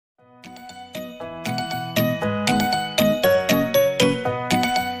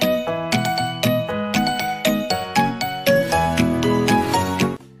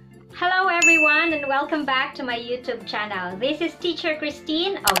to my YouTube channel. This is Teacher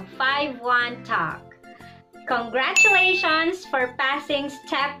Kristine of 5-1 Talk. Congratulations for passing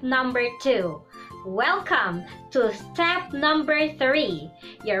step number 2. Welcome to step number 3,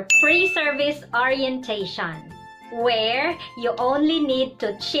 your pre-service orientation, where you only need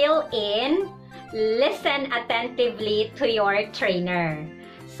to chill in, listen attentively to your trainer.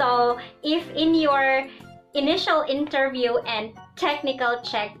 So, if in your initial interview and technical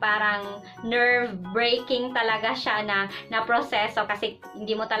check, parang nerve-breaking talaga siya na proseso kasi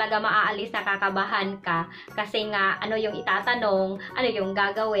hindi mo talaga maaalis, nakakabahan ka kasi nga ano yung itatanong, ano yung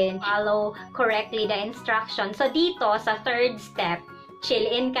gagawin, follow correctly the instruction. So dito sa third step, chill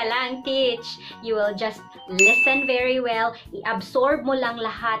in ka lang, teach. You will just listen very well, i-absorb mo lang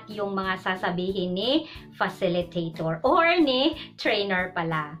lahat yung mga sasabihin ni facilitator or ni trainer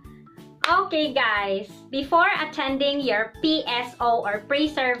pala. Okay guys, before attending your PSO or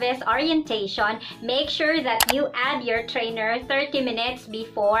pre-service orientation, make sure that you add your trainer 30 minutes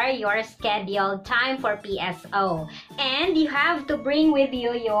before your scheduled time for PSO. And you have to bring with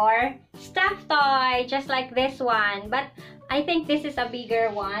you your stuffed toy, just like this one. But I think this is a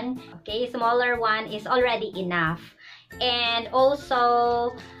bigger one. Okay, smaller one is already enough. And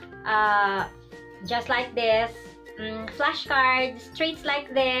also, just like this, flashcards, treats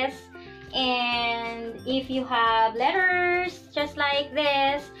like this. And if you have letters just like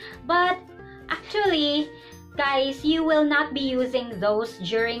this, but actually guys, you will not be using those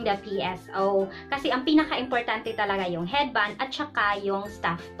during the PSO kasi ang pinaka-importante talaga yung headband at saka yung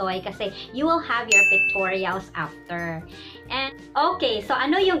stuffed toy kasi you will have your pictorials after. And okay, so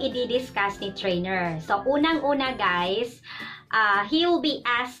ano yung i-discuss ni trainer? So unang-una guys, he will be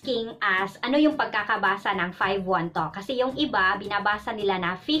asking us ano yung pagkakabasa ng 5-1 talk. Kasi yung iba, binabasa nila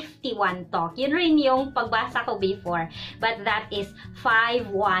na 51 talk. Yun rin yung pagbasa ko before. But that is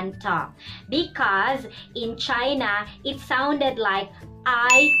 5-1 talk. Because in China, it sounded like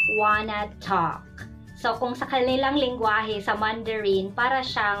I wanna talk. So kung sa kanilang lingwahe, sa Mandarin, para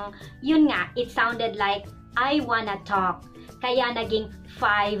siyang, yun nga, it sounded like I wanna talk. Kaya naging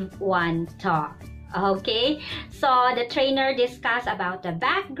 5-1 talk. Okay, so the trainer discussed about the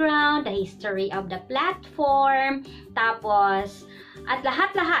background, the history of the platform, tapos, at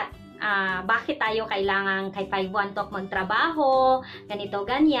lahat-lahat, bakit tayo kailangan kay 5-1 Talk magtrabaho, ganito,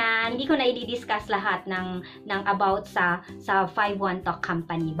 ganyan. Hindi ko na i-discuss lahat ng about sa 5-1 Talk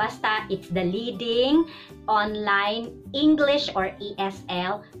company. Basta, it's the leading online English or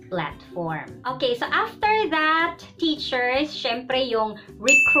ESL platform. Okay, so after that, teachers, syempre yung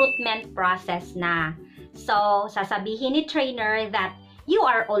recruitment process na. So, sasabihin ni trainer that you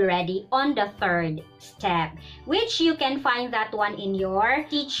are already on the third step, which you can find that one in your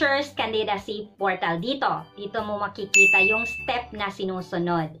teacher's candidacy portal. Dito mo makikita yung step na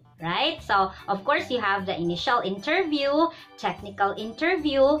sinusunod. Right? So, of course, you have the initial interview, technical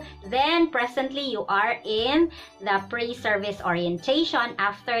interview, then presently you are in the pre-service orientation.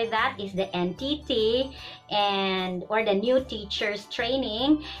 After that is the NTT or the new teachers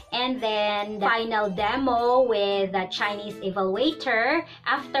training, and then the final demo with the Chinese evaluator.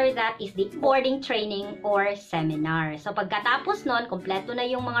 After that is the boarding training or seminar. So, pagkatapos nun, kompleto na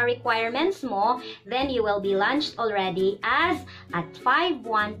yung mga requirements mo, then you will be launched already as a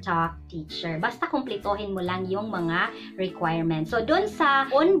 5-1 Talk teacher. Basta kumpletohin mo lang yung mga requirements. So, dun sa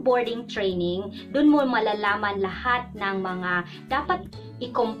onboarding training, dun mo malalaman lahat ng mga dapat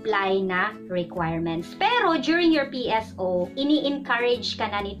i-comply na requirements. Pero, during your PSO, ini-encourage ka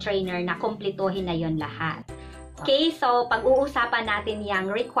na ni trainer na kumpletohin na yon lahat. Okay, so pag-uusapan natin yung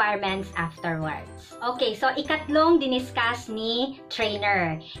requirements afterwards. Okay, so ikatlong diniscuss ni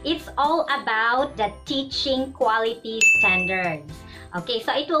trainer. It's all about the teaching quality standards. Okay,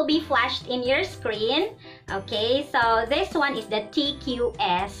 so it will be flashed in your screen. Okay, so this one is the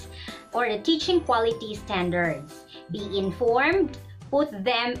TQS or the teaching quality standards. Be informed, put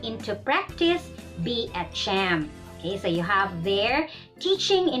them into practice, be a champ. Okay, so you have there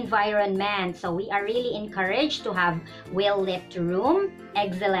teaching environment. So we are really encouraged to have well-lit room,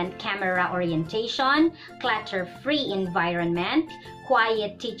 excellent camera orientation, clutter-free environment,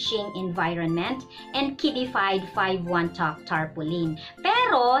 quiet teaching environment, and kiddified 5-1 Talk tarpaulin.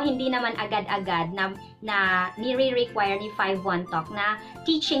 Pero, hindi naman agad-agad na nire-require ni 5-1 Talk na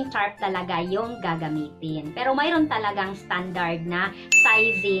teaching tarp talaga yung gagamitin. Pero mayroon talagang standard na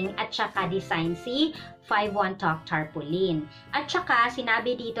sizing at saka design si 5-1 Talk tarpaulin. At saka,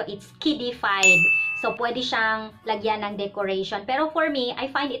 sinabi dito, it's kiddified. So, pwede siyang lagyan ng decoration. Pero for me, I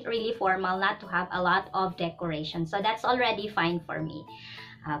find it really formal not to have a lot of decoration. So, that's already fine for me.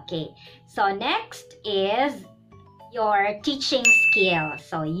 Okay. So, next is your teaching skills.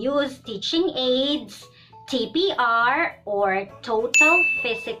 So, use teaching aids, TPR or total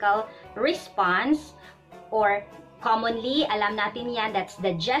physical response, or commonly, alam natin yan, that's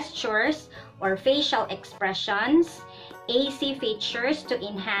the gestures or facial expressions. AC features to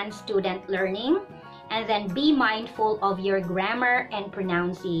enhance student learning. And then be mindful of your grammar and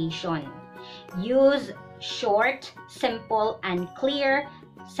pronunciation. Use short, simple, and clear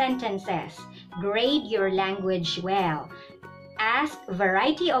sentences. Grade your language well. Ask a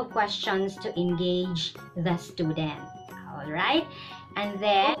variety of questions to engage the student. Alright? And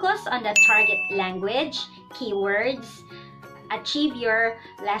then focus on the target language, keywords. Achieve your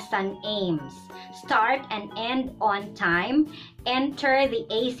lesson aims. Start and end on time. Enter the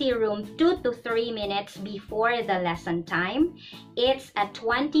AC room 2 to 3 minutes before the lesson time. It's a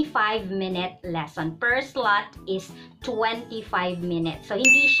 25-minute lesson. Per slot is 25 minutes. So,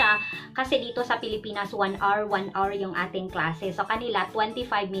 hindi siya, kasi dito sa Pilipinas, 1 hour yung ating klase. So, kanila,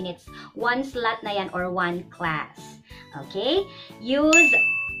 25 minutes. One slot na yan or one class. Okay? Use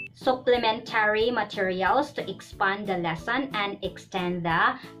supplementary materials to expand the lesson and extend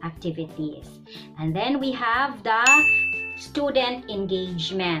the activities. And then we have the student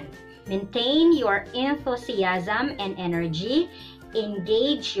engagement. Maintain your enthusiasm and energy.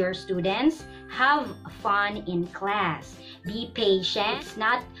 Engage your students. Have fun in class. Be patient. It's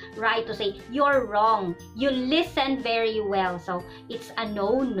not right to say, you're wrong. You listen very well. So, it's a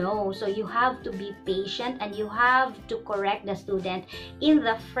no-no. So, you have to be patient and you have to correct the student in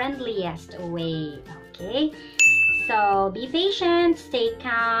the friendliest way. Okay? So, be patient, stay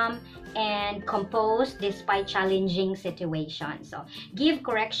calm, and composed despite challenging situations. So, give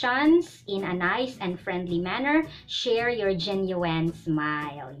corrections in a nice and friendly manner. Share your genuine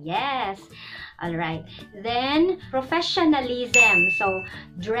smile. Yes. Alright. Then, professionalism. So,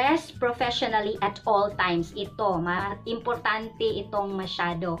 dress professionally at all times. Ito, importante itong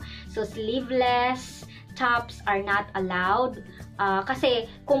masyado. So, sleeveless tops are not allowed. Kasi,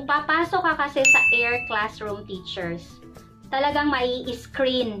 kung papasok ka kasi sa air classroom teachers, talagang may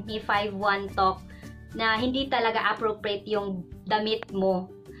screen ni 5-1 Talk na hindi talaga appropriate yung damit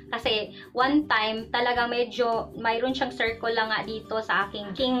mo. Kasi one time, talagang medyo mayroon siyang circle lang nga dito sa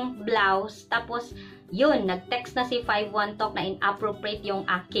aking king blouse. Tapos, yun, nag-text na si 5-1 Talk na inappropriate yung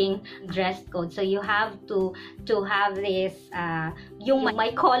aking dress code. So, you have to have this, yung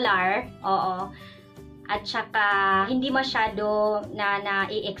may collar, oo. At saka, hindi masyado na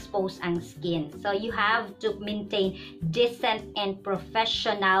i-expose ang skin. So, you have to maintain decent and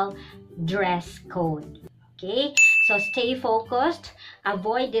professional dress code. Okay? So, stay focused.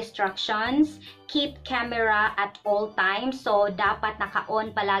 Avoid distractions. Keep camera at all times. So, dapat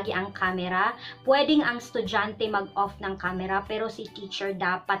naka-on palagi ang camera. Pwedeng ang estudyante mag-off ng camera, pero si teacher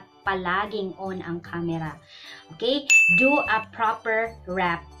dapat palaging on ang camera. Okay? Do a proper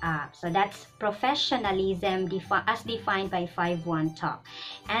wrap-up. So, that's professionalism as defined by 5-1 Talk.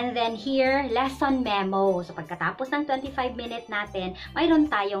 And then here, lesson memo. So, pagkatapos ng 25-minute natin, mayroon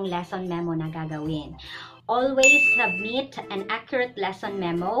tayong lesson memo na gagawin. Always submit an accurate lesson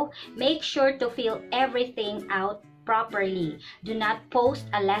memo. Make sure to fill everything out properly. Do not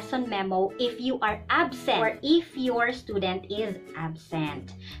post a lesson memo if you are absent or if your student is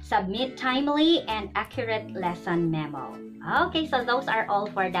absent. Submit timely and accurate lesson memo. Okay, so those are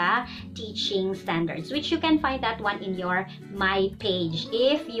all for the teaching standards, which you can find that one in your My page.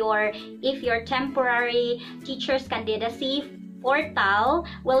 If your temporary teacher's candidacy portal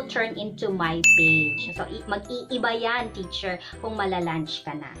will turn into My page. So, mag-iiba yan, teacher, kung malalunch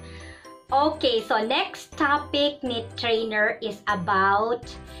ka na. Okay, so next topic ni trainer is about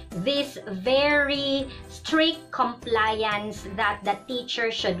this very strict compliance that the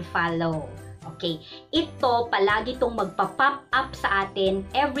teacher should follow. Okay, ito palagi itong magpa-pop up sa atin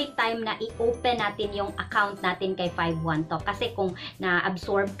every time na i-open natin yung account natin kay 5-1 Talk. Kasi kung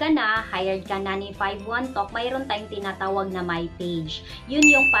na-absorb ka na, hired ka na ni 5-1 Talk, mayroon tayong tinatawag na My page. Yun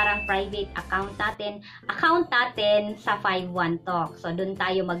yung parang private account natin sa 5-1 Talk. So, dun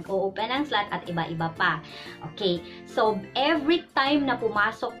tayo mag-open ng slot at iba-iba pa. Okay, so every time na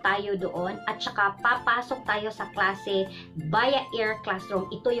pumasok tayo doon at saka papasok tayo sa klase via air classroom,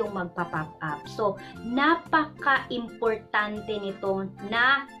 ito yung magpa-pop up. So, napaka-importante nito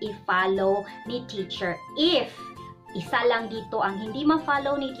na i-follow ni teacher. If isa lang dito ang hindi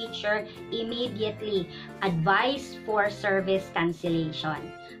ma-follow ni teacher, immediately advice for service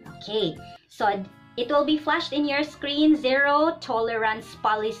cancellation. Okay, so it will be flashed in your screen, zero tolerance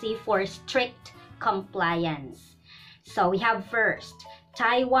policy for strict compliance. So, we have first,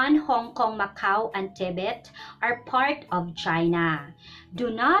 Taiwan, Hong Kong, Macau, and Tibet are part of China.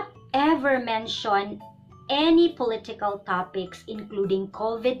 Do not ever mention any political topics including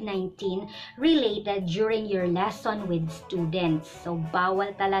COVID-19 related during your lesson with students. So,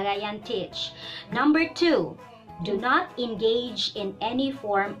 bawal talaga yan, teach. Number 2, do not engage in any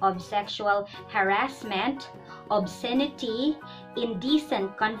form of sexual harassment, obscenity,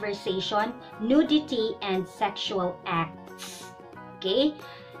 indecent conversation, nudity, and sexual acts. Okay?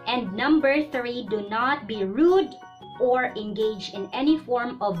 And number 3, do not be rude or engage in any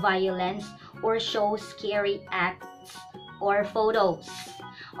form of violence or show scary acts or photos.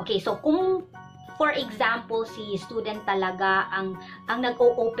 Okay, so kung for example, si student talaga ang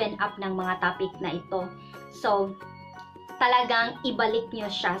nag-o-open up ng mga topic na ito, so talagang ibalik nyo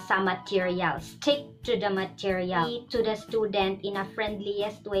siya sa material. Stick to the material. To the student in a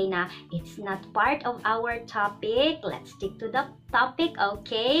friendliest way na it's not part of our topic. Let's stick to the topic,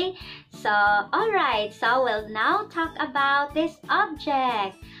 okay? So, alright. So, we'll now talk about this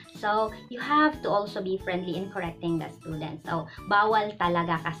object. So, you have to also be friendly in correcting the student. So, bawal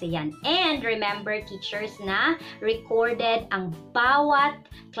talaga kasi yan. And remember, teachers, na recorded ang bawat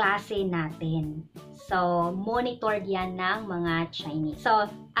klase natin. So, monitored yan ng mga Chinese. So,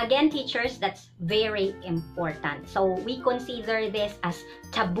 again, teachers, that's very important. So, we consider this as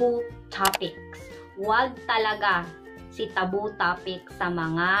taboo topics. Huwag talaga si taboo topic sa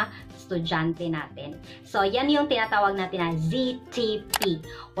mga estudyante natin. So, yan yung tinatawag natin na ZTP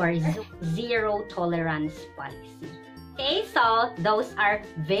or Zero Tolerance Policy. Okay, so those are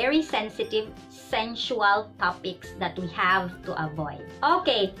very sensitive, sensual topics that we have to avoid.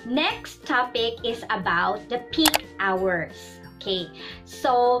 Okay, next topic is about the peak hours. Okay,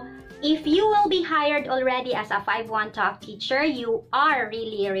 so if you will be hired already as a 5-1 Talk teacher, you are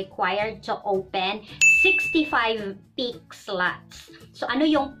really required to open 65 peak slots. So, ano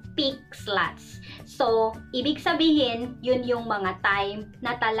yung peak slots? So, ibig sabihin, yun yung mga time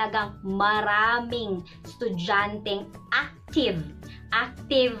na talagang maraming estudyanteng active.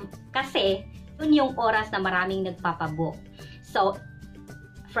 Active kasi, yun yung oras na maraming nagpapabook. So,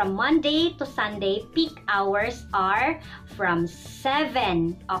 from Monday to Sunday, peak hours are from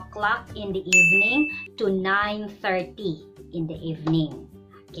 7 o'clock in the evening to 9:30 in the evening.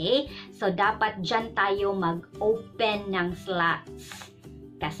 Okay? So, dapat dyan tayo mag-open ng slots.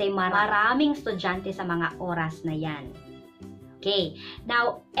 Kasi maraming estudyante sa mga oras na yan. Okay.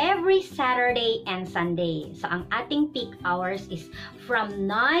 Now, every Saturday and Sunday. So, ang ating peak hours is from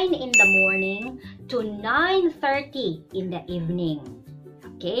 9 in the morning to 9:30 in the evening.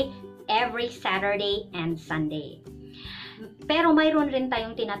 Okay? Every Saturday and Sunday. Pero mayroon rin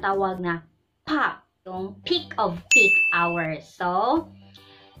tayong tinatawag na POP, yung peak of peak hours. So,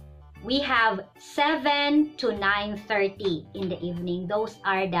 we have 7 to 9:30 in the evening. Those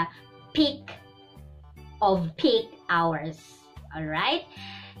are the peak of peak hours. Alright?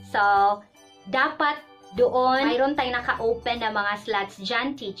 So, dapat doon, mayroon tayong naka-open na mga slots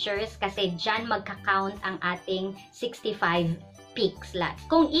dyan, teachers, kasi dyan magka-count ang ating 65 peak slots.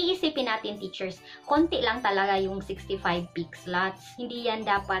 Kung iisipin natin, teachers, konti lang talaga yung 65 peak slots. Hindi yan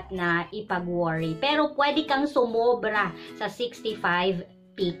dapat na ipag-worry. Pero pwede kang sumobra sa 65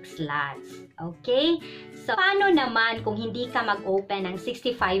 peak slots. Okay? So, paano naman kung hindi ka mag-open ng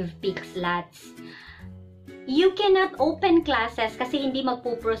 65 peak slots? You cannot open classes kasi hindi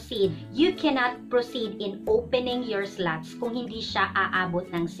magpo-proceed. You cannot proceed in opening your slots kung hindi siya aabot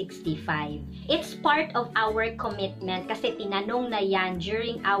ng 65. It's part of our commitment kasi tinanong na yan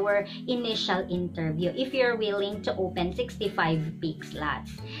during our initial interview if you're willing to open 65 peak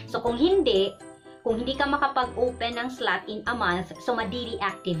slots. So, kung hindi ka makapag-open ng slot in a month, so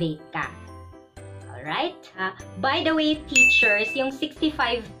ma-deactivate ka. Alright? By the way, teachers, yung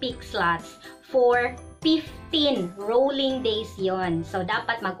 65 peak slots for 15 rolling days yon. So,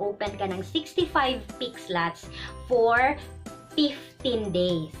 dapat mag-open ka ng 65 peak slots for 15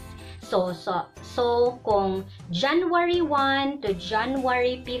 days. So, kung January 1 to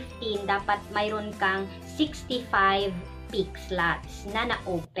January 15, dapat mayroon kang 65 peak slots na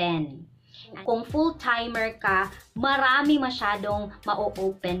na-open. Kung full-timer ka, marami masyadong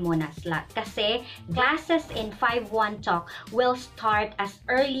ma-open mo na slot. Kasi classes in 5-1 Talk will start as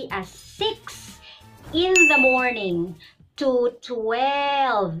early as 6 in the morning to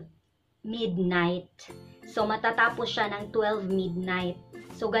 12 midnight. So, matatapos siya ng 12 midnight.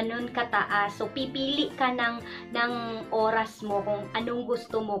 So, ganun kataas. So, pipili ka ng oras mo kung anong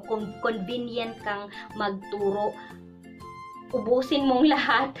gusto mo, kung convenient kang magturo. Ubusin mong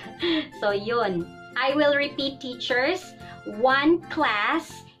lahat. So, yun. I will repeat, teachers. One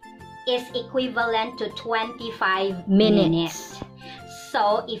class is equivalent to 25 minutes.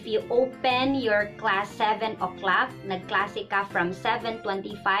 So, if you open your class 7 o'clock, nagklase ka from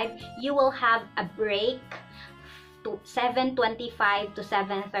 7:25, you will have a break to 7:25 to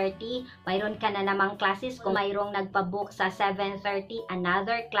 7:30. Mayroon ka na namang classes. Kung mayroong nagpabook sa 7:30,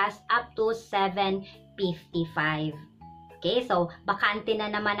 another class up to 7:55. Okay, so bakante na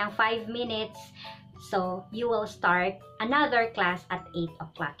naman ang 5 minutes. So, you will start another class at 8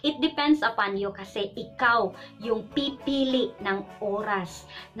 o'clock. It depends upon you kasi ikaw yung pipili ng oras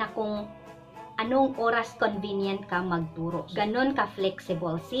na kung anong oras convenient ka magturo. Ganon ka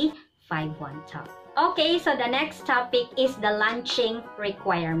flexible si 5-1 Talk. Okay, so the next topic is the lunching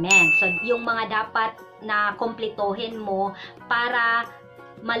requirement. So, yung mga dapat na kumpletuhin mo para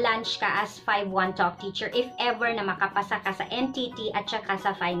ma-lunch ka as 5-1 Talk teacher if ever na makapasa ka sa NTT at saka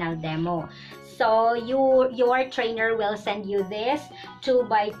sa final demo. So, your trainer will send you this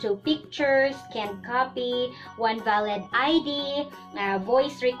 2x2 pictures, scanned copy, 1 valid ID,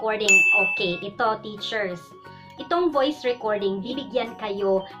 voice recording. Okay, ito teachers. Itong voice recording, bibigyan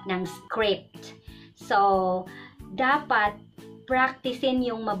kayo ng script. So, dapat practicein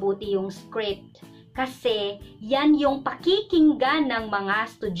yung mabuti yung script. Kasi, yan yung pakikinggan ng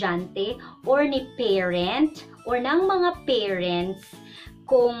mga estudyante or ni parent or ng mga parents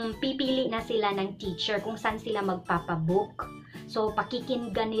kung pipili na sila ng teacher kung saan sila magpapabook. So,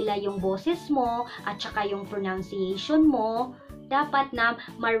 pakikinggan nila yung boses mo at saka yung pronunciation mo. Dapat na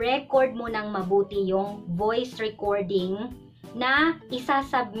ma-record mo ng mabuti yung voice recording na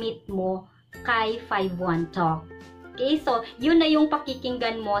isasubmit mo kay 5-1 Talk. Okay, so, yun na yung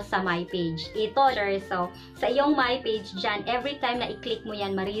pakikinggan mo sa my page. Ito, so, sa iyong my page dyan, every time na i-click mo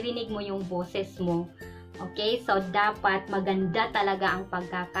yan, maririnig mo yung boses mo. Okay, so, dapat maganda talaga ang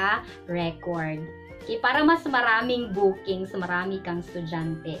pagkaka-record. Okay, para mas maraming bookings, marami kang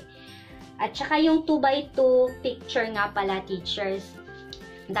estudyante. At saka yung 2x2 picture nga pala, teachers,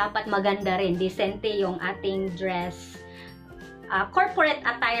 dapat maganda rin. Decente yung ating dress. Corporate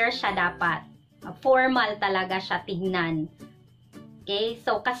attire siya dapat. Formal talaga siya tignan. Okay?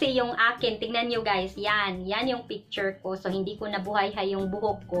 So, kasi yung akin, tignan nyo guys, yan yung picture ko. So, hindi ko nabuhay-hay yung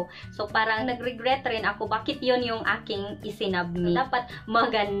buhok ko. So, parang nag-regret rin ako, bakit yun yung aking isinubmit. Dapat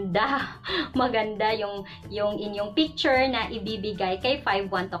maganda. Maganda yung inyong picture na ibibigay kay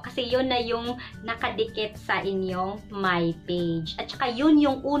 5-1 Talk. Kasi yun na yung nakadikit sa inyong my page. At saka yun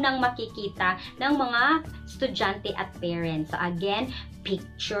yung unang makikita ng mga estudyante at parents. So, again,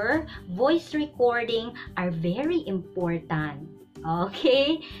 picture, voice recording are very important.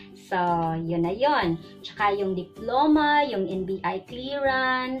 Okay? So, yun na yun. Tsaka yung diploma, yung NBI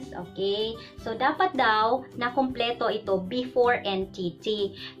clearance, okay? So, dapat daw na kumpleto ito before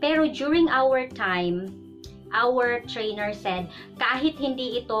NTT. Pero during our time, our trainer said, kahit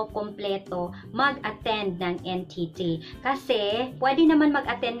hindi ito kompleto, mag-attend ng NTT. Kasi, pwede naman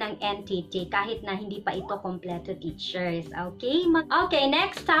mag-attend ng NTT kahit na hindi pa ito kompleto, teachers. Okay? Okay,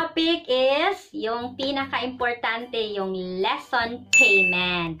 next topic is yung pinaka-importante, yung lesson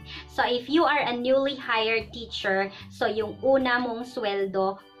payment. So, if you are a newly hired teacher, so yung una mong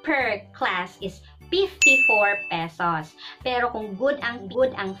sweldo per class is 54 pesos. Pero kung good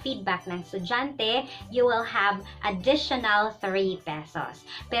ang feedback ng estudyante, you will have additional 3 pesos.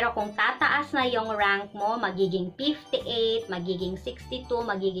 Pero kung tataas na yung rank mo, magiging 58, magiging 62,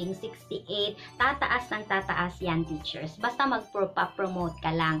 magiging 68, tataas yan, teachers. Basta mag-promote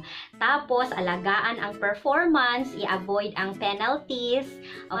ka lang. Tapos, alagaan ang performance, i-avoid ang penalties,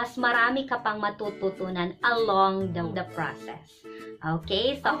 mas marami ka pang matututunan along the process.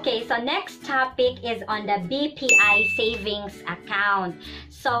 Okay, so next topic is on the BPI savings account.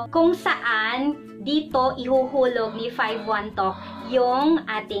 So, kung saan dito ihuhulog ni 5-1 Talk yung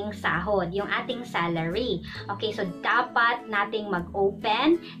ating sahod, yung ating salary. Okay, so dapat nating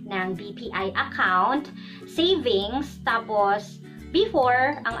mag-open ng BPI account, savings, tapos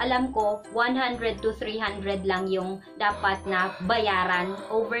before, ang alam ko, 100 to 300 lang yung dapat na bayaran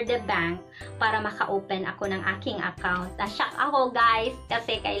over the bank para maka-open ako ng aking account. Na-shock ako guys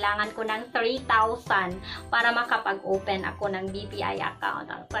kasi kailangan ko ng 3,000 para makapag-open ako ng BPI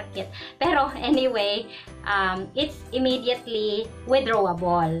account. Ang sakit. Pero anyway, it's immediately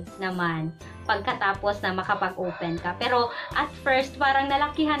withdrawable naman pagkatapos na makapag-open ka. Pero at first, parang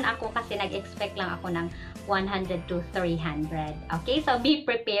nalakihan ako kasi nag-expect lang ako ng 100 to 300. Okay, so be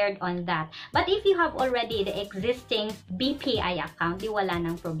prepared on that. But if you have already the existing BPI account, di wala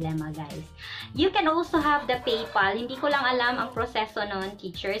nang problema, guys. You can also have the PayPal. Hindi ko lang alam ang proseso noon,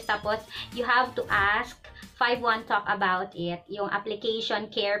 teachers. Tapos, you have to ask 51 Talk About It, yung application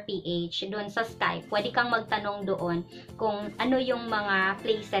Care PH dun sa Skype, pwede kang magtanong doon kung ano yung mga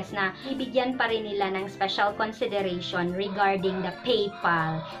places na ibigyan pa rin nila ng special consideration regarding the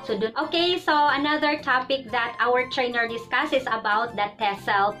PayPal. So dun, okay, so another topic that our trainer discusses about the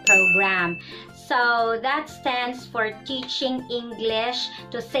TESOL program. So that stands for Teaching English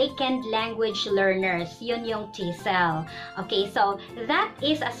to Second Language Learners. Yun yung TESOL. Okay, so that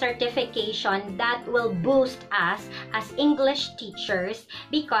is a certification that will boost us as English teachers,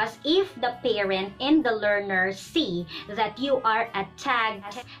 because if the parent and the learner see that you are a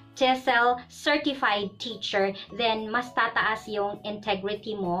tagged TESOL certified teacher, then mas tataas yung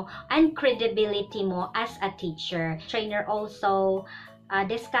integrity mo and credibility mo as a teacher. Trainer also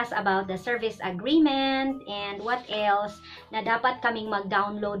discuss about the service agreement and what else, na dapat kaming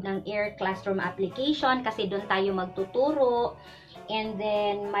mag-download ng Air Classroom application kasi doon tayo magtuturo. And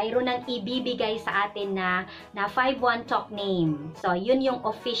then, mayroon nang ibibigay sa atin na 51 Talk name. So, yun yung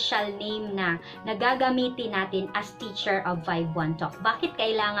official name na nagagamitin natin as teacher of 51 Talk. Bakit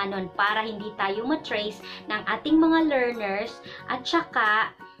kailangan nun? Para hindi tayo matrace ng ating mga learners, at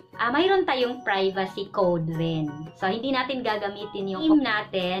saka mayroon tayong privacy code din. So, hindi natin gagamitin yung name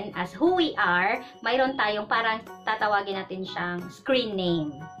natin as who we are. Mayroon tayong parang tatawagin natin siyang screen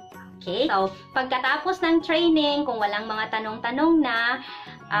name. Okay? So, pagkatapos ng training, kung walang mga tanong-tanong na,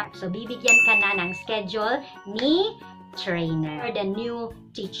 so bibigyan ka na ng schedule ni trainer for the new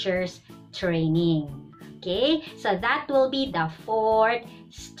teachers training. Okay? So, that will be the 4th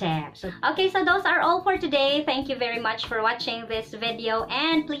step. So, okay, so those are all for today. Thank you very much for watching this video,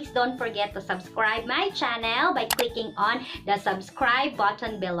 and please don't forget to subscribe my channel by clicking on the subscribe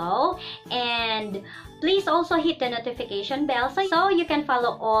button below, and please also hit the notification bell so you can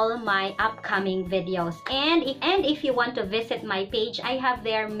follow all my upcoming videos. And if you want to visit my page, I have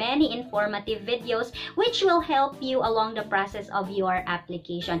there many informative videos which will help you along the process of your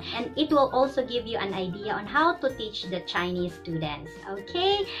application, and it will also give you an idea on how to teach the Chinese students.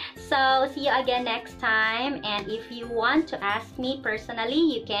 Okay, so see you again next time, and if you want to ask me personally,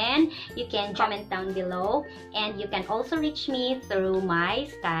 you can comment down below, and you can also reach me through my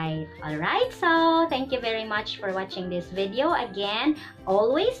Skype. Alright, so thank you very much for watching this video. Again,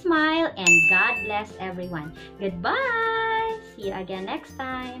 always smile, and God bless everyone. Goodbye! See you again next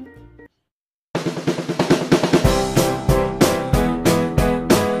time.